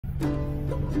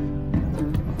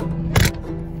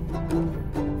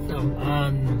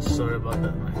I'm sorry about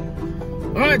that,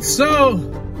 man. Alright, so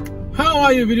how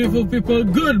are you, beautiful people?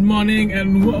 Good morning,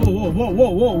 and whoa, what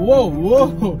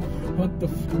the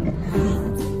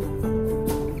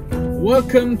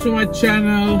welcome to my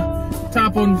channel,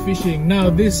 Tap on Fishing. Now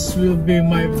this will be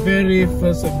my very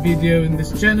first video in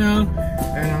this channel,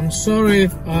 and I'm sorry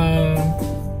if I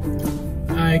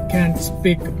can't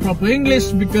speak proper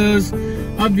English, because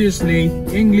obviously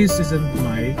English isn't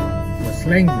my first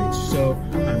language, so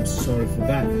I'm sorry for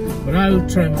that, but I'll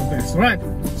try my best. Right,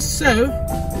 so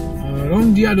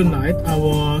on the other night I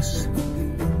was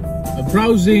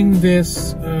browsing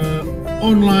this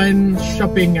online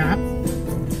shopping app.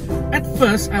 At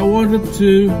first I wanted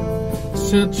to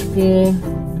search for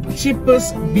the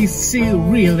cheapest BC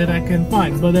reel that I can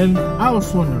find, but then I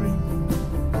was wondering,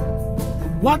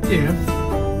 what if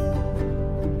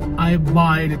I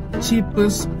buy the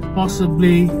cheapest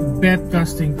possibly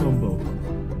baitcasting combo?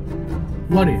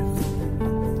 What if?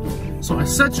 So I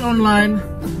searched online,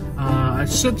 I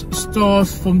searched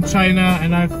stores from China,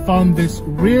 and I found this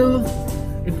reel.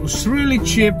 It was really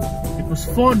cheap. It was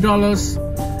 $4,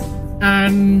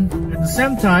 and at the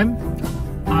same time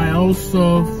I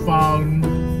also found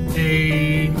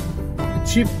a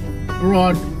cheap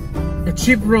rod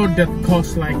that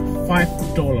costs like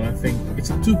 $5. I think it's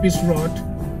a 2-piece rod,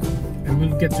 and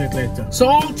we'll get to it later. So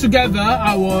altogether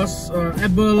I was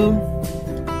able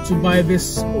to buy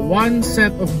this one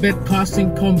set of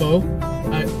baitcasting combo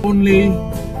at only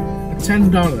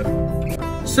 $10.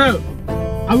 So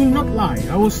I will not lie,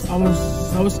 I was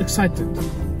excited.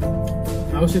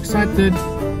 I was excited,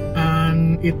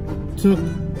 and it took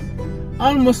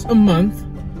almost a month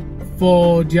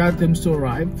for the items to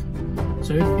arrive.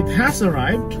 So it has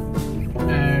arrived,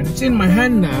 and it's in my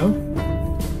hand now.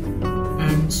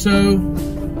 And so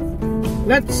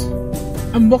let's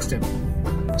unbox them.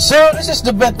 So this is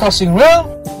the baitcasting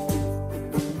reel.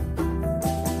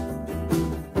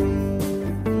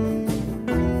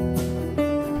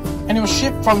 And it was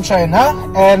shipped from China,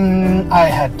 and I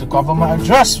had to cover my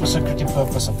address for security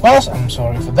purpose, of course. I'm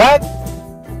sorry for that.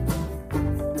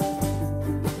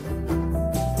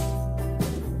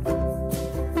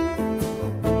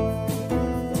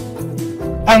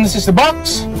 And this is the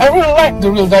box. I really like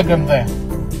the reel diagram there.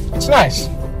 It's nice.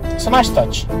 It's a nice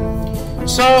touch.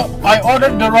 So I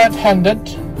ordered the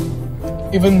right-handed,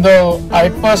 even though I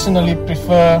personally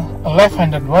prefer a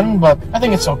left-handed one, but I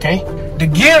think it's okay. The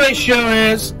gear ratio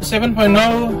is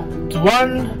 7.0 to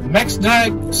 1, max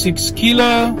drag 6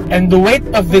 kilo, and the weight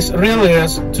of this reel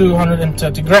is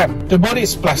 230 grams. The body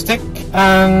is plastic,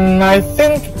 and I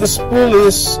think the spool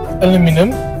is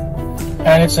aluminum,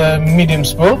 and it's a medium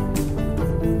spool.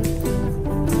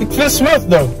 It feels smooth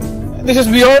though. This is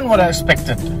beyond what I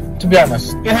expected, to be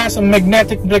honest. It has a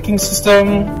magnetic braking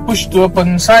system, push to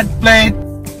open side plate.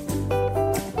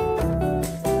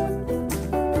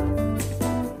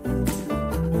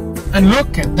 And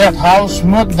look at that, how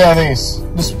smooth that is.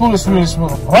 The spool is really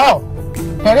smooth. Wow,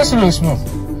 that is really smooth.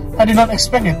 I did not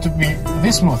expect it to be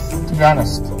this smooth, to be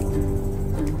honest.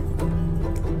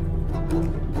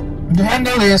 The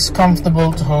handle is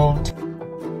comfortable to hold.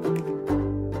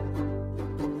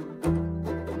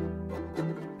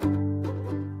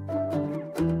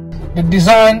 The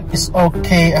design is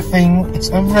okay. I think it's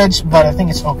average, but I think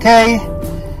it's okay.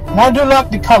 And I do like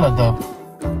the color though.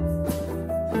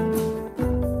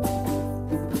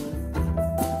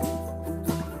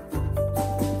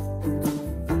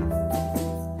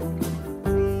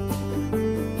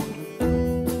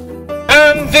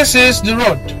 And this is the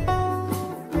rod.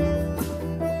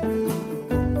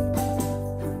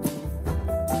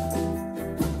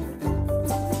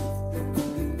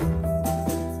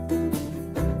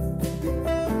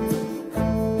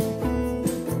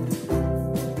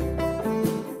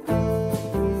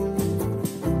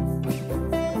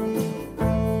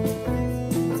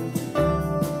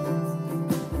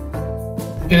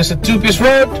 It is a 2-piece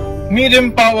rod,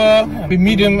 medium power,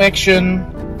 medium action.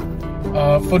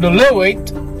 For the low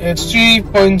weight, it's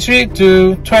 3.3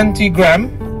 to 20 gram.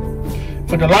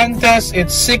 For the line test,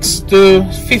 it's 6 to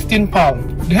 15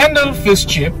 pound. The handle feels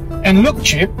cheap and look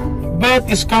cheap, but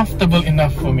it's comfortable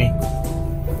enough for me.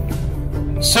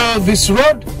 So this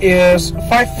rod is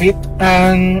 5 feet,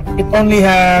 and it only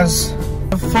has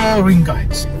 4 ring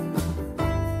guides.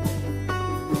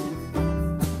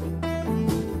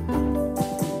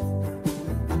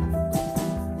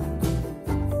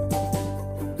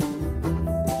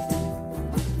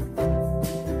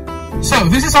 So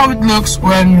this is how it looks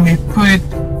when we put it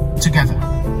together.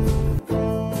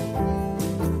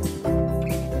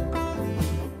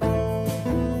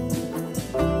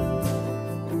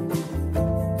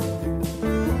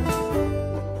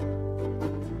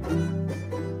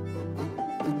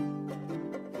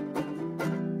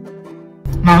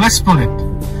 Now let's pull it.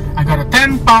 I got a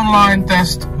 10-pound line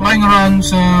test lying around,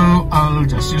 so I'll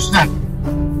just use that.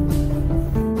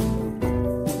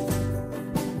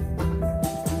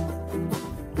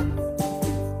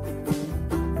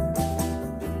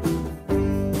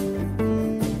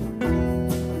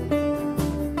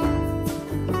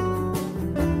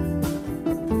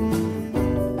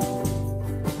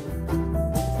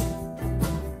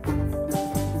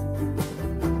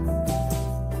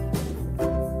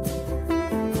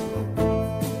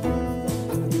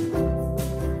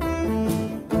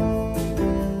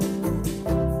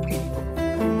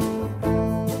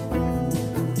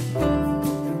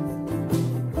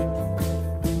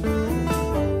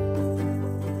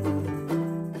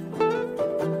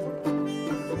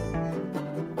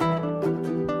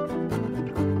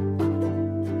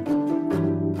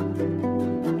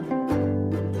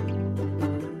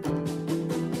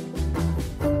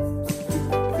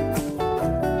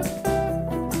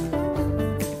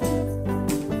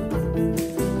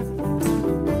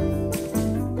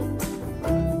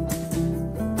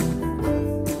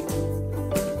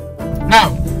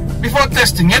 Now, before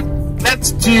testing it,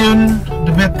 let's tune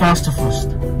the Baitcaster first.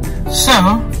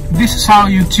 So, this is how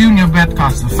you tune your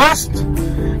Baitcaster. First,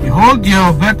 you hold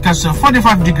your Baitcaster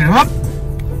 45°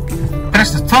 up,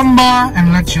 press the thumb bar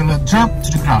and let your lead drop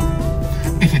to the ground.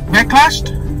 If it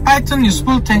backlashed, tighten your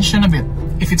spool tension a bit.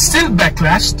 If it's still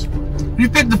backlashed,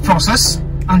 repeat the process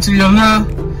until your lure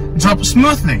drops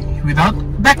smoothly without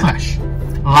backlash,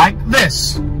 like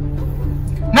this.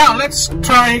 Now let's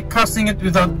try casting it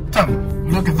without thumb.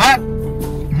 Look at that,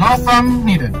 no thumb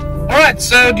needed. Alright,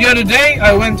 so the other day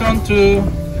I went on to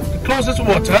the closest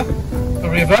water, a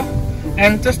river,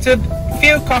 and tested a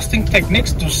few casting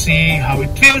techniques to see how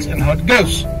it feels and how it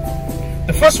goes.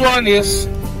 The first one is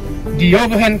the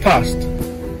overhand cast.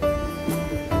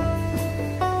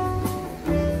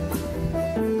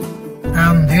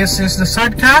 And this is the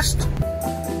side cast.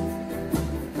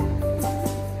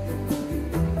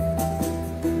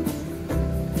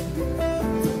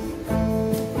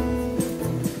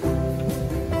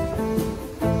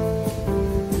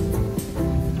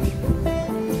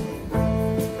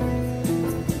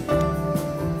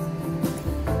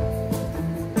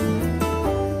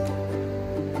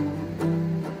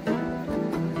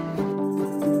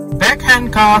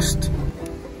 Backhand cast.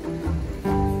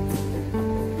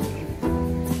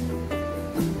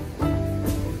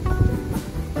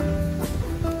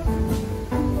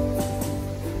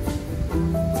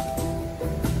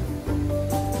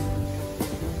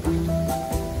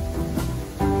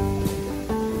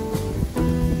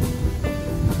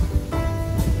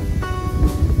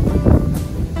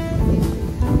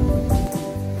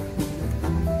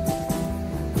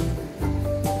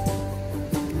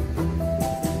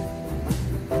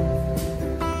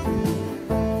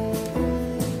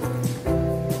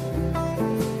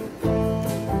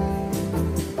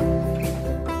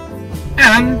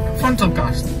 And frontal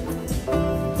cast.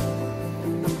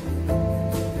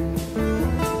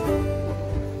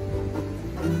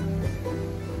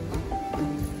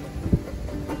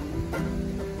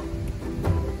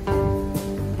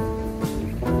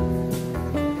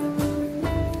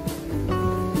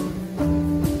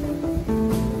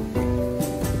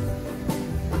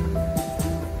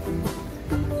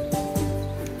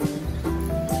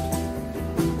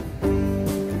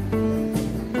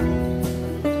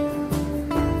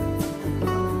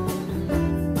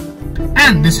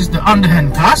 And this is the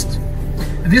underhand cast.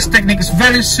 This technique is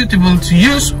very suitable to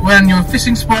use when your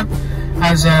fishing spot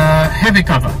has a heavy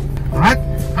cover. Alright,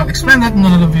 I'll explain that in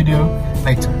another video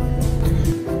later.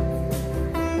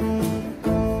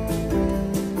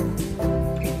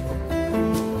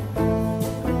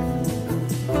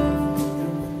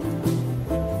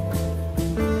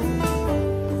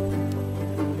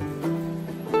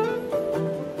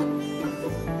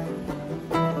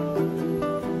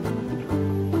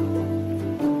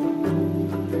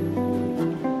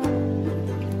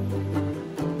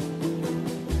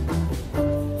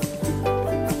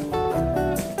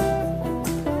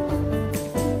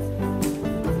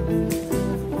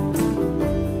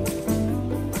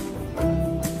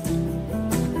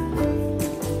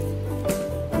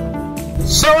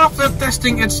 So after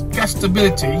testing its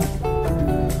castability,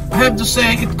 I have to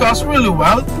say it casts really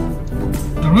well.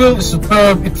 The reel is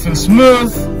superb, it feels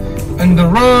smooth, and the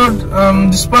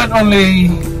rod, despite only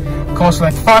cost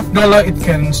like $5, it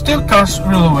can still cast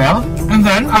really well. And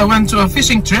then I went to a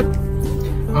fishing trip.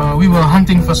 We were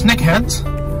hunting for snakeheads,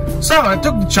 so I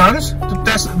took the chance to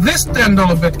test this $10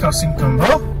 baitcasting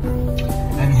combo.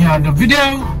 And here are the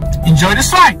video. Enjoy the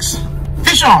strikes!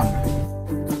 Fish on!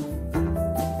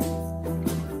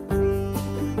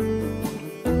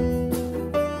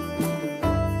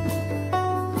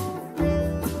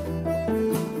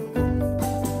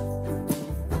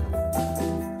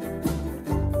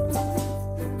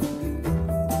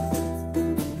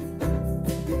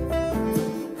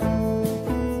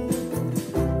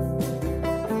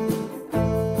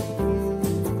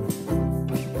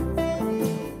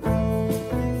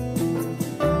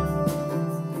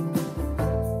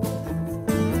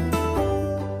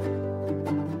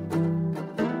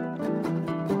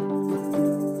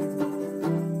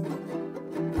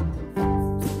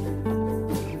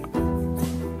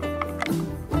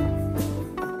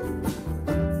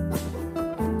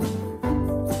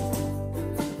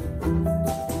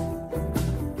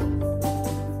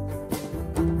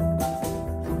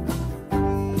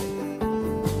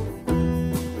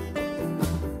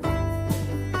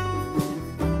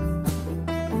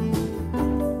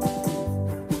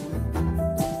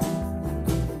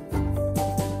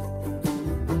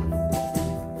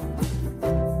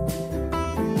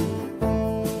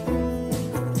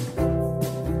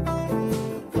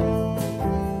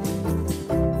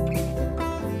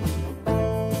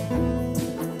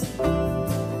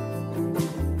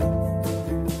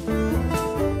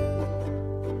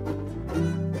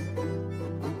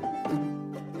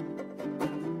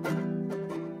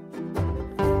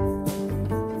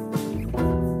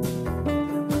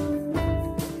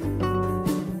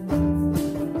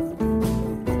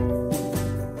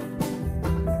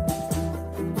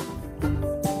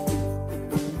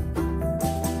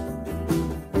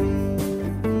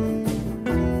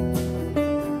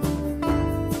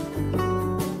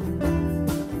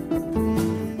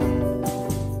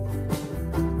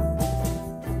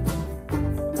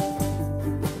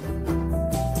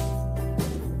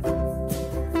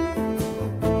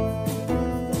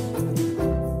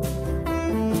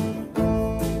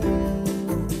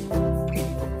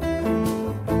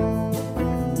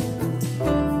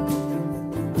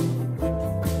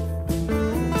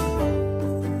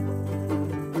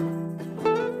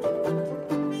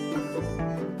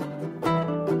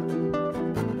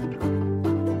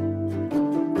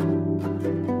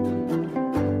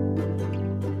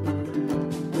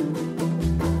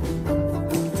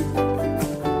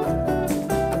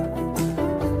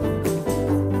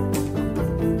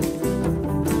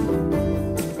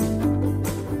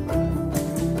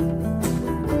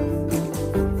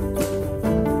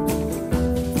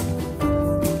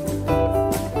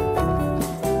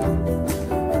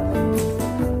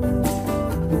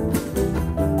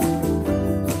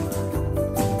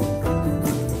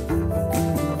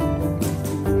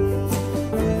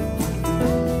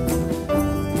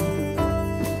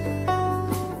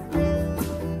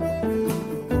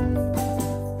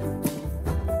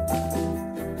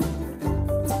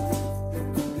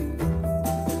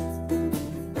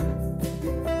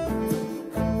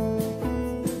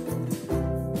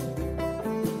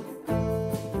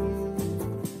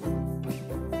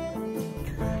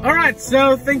 Alright,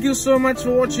 so thank you so much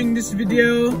for watching this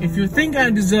video. If you think I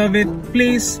deserve it,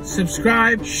 please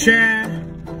subscribe, share,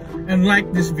 and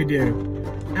like this video.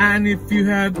 And if you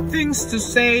have things to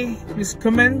say, please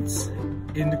comment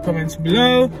in the comments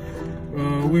below.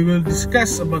 We will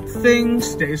discuss about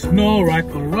things. There is no right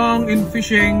or wrong in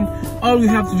fishing. All we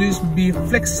have to do is be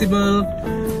flexible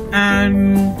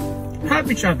and help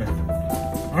each other.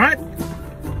 Alright,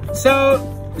 so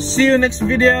see you next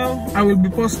video. I will be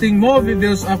posting more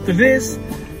videos after this,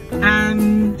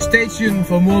 and stay tuned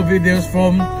for more videos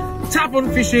from Tap on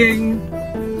Fishing.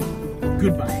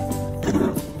 Goodbye.